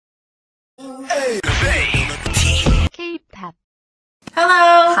K-pop.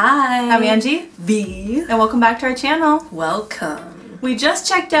 Hello! Hi! I'm Angie. V. And welcome back to our channel. Welcome. We just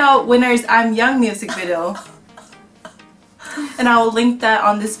checked out Winner's I'm Young music video. And I will link that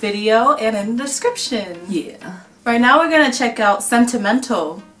on this video and in the description. Yeah. Right now we're gonna check out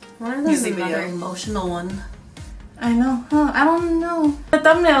Sentimental. This is another emotional one. I know, huh? I don't know. The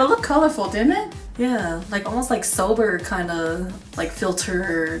thumbnail looked colorful, didn't it? Yeah, like almost like sober kind of like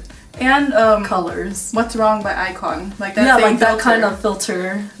filtered And colors. What's Wrong by Icon. Like that Yeah, same like that filter. kind of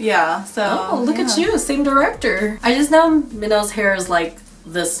filter. Yeah, so. Oh, look at you, same director. I just know Minho's hair is like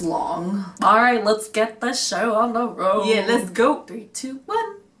this long. Alright, let's get the show on the road. Yeah, let's go. 3, 2,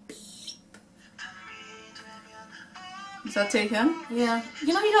 1. Does that take him? Yeah.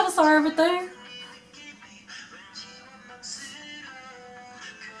 You know you got a star over there?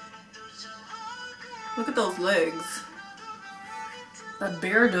 Look at those legs. That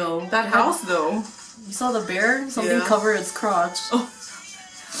bear though. That house though. You saw the bear? Something Yeah. cover its crotch. Oh.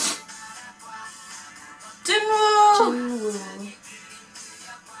 Jinwoo!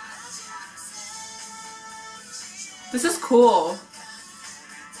 This is cool.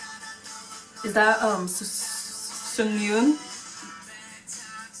 Is that Sungyoon?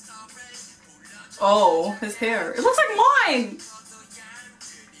 Oh, his hair. It looks like mine!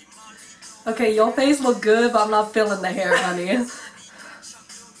 Okay, your face look good, but I'm not feeling the hair, honey.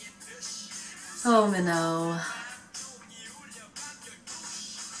 Oh, Minho.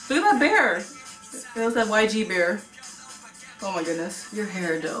 Look at that bear! It was that YG bear. Oh my goodness. Your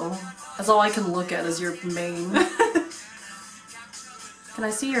hair, though. That's all I can look at is your mane. Can I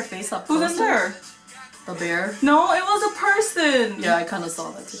see your face up closer? Who's in there? The bear? No, it was a person! Yeah, I kind of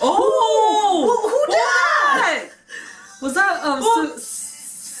saw that too. Oh! Who did that? Was that,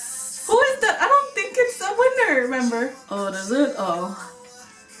 Who is that? I don't think it's a winner, remember? Oh, is it? Oh.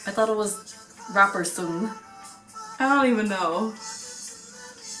 I thought it was rapper Sung. I don't even know.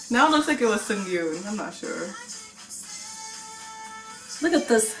 Now it looks like it was Sungyoon. I'm not sure. Look at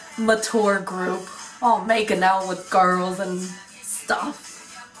this mature group. All making out with girls and stuff.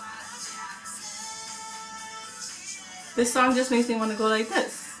 This song just makes me want to go like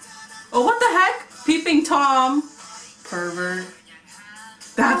this. Oh, what the heck? Peeping Tom. Pervert.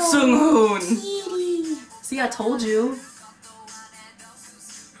 That's Sunghoon. See, I told you.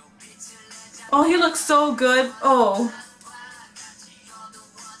 Oh, he looks so good. Oh.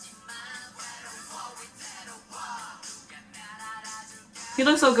 He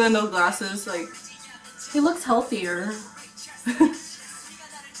looks so good in those glasses. Like, He looks healthier.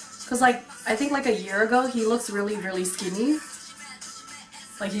 Cause like, I think like a year ago, he looks really, really skinny.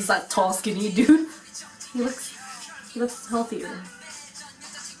 Like he's that tall, skinny dude. He looks healthier.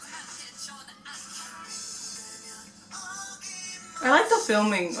 I like the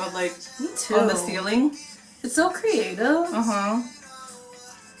filming of like Me too. on the ceiling. It's so creative. Uh-huh.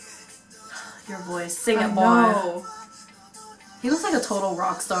 Your voice, sing I it, boy. know. He looks like a total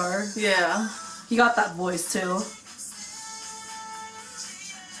rock star. Yeah. He got that voice too.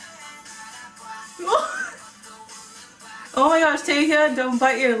 Oh my gosh, Tasha, don't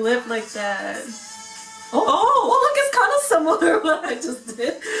bite your lip like that. Oh, well, look, it's kind of similar to what I just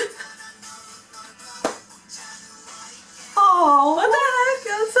did. Oh, What the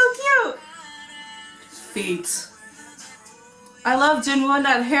heck? That's so cute. feet. I love Jinwoo in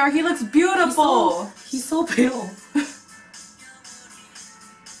that hair. He looks beautiful. He's so pale.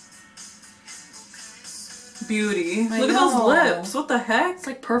 Beauty. I Look at know. those lips. What the heck? It's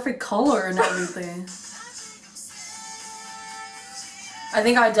like perfect color and everything. I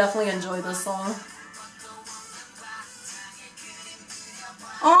think I definitely enjoy this song.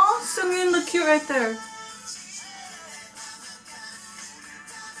 Oh, Sungyoon look cute right there.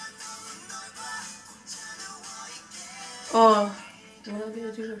 Oh.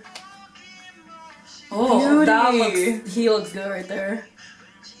 Oh, that Beauty. looks, he looks good right there.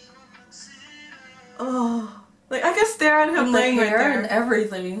 Oh. Like, I can stare at him With the laying right hair and there.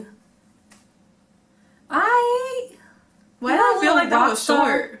 everything. Why do I feel like that was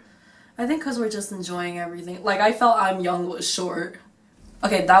short? I think because we're just enjoying everything. Like, I felt I'm Young was short.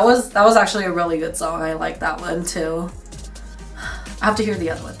 Okay, that was actually a really good song. I like that one too. I have to hear the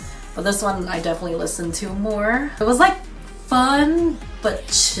other one. But this one I definitely listened to more. It was like fun but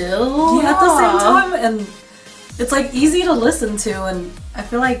chill at the same time, and it's like easy to listen to, and I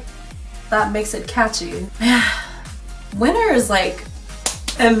feel like that makes it catchy. Winter is like,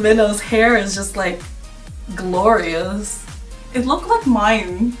 and Minho's hair is just like glorious. It looked like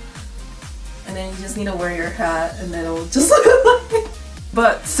mine. And then you just need to wear your hat and then it'll just look like.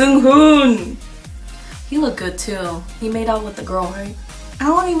 But Sunghoon. He looked good too. He made out with the girl, right? I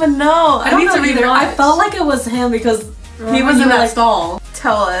don't even know. I don't need know to either. rewatch. I felt like it was him because he was in that like, stall.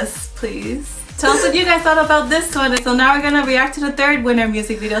 Tell us, please. Tell us what you guys thought about this one. So now we're gonna react to the third winner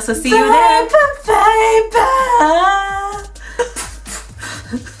music video. So see you there.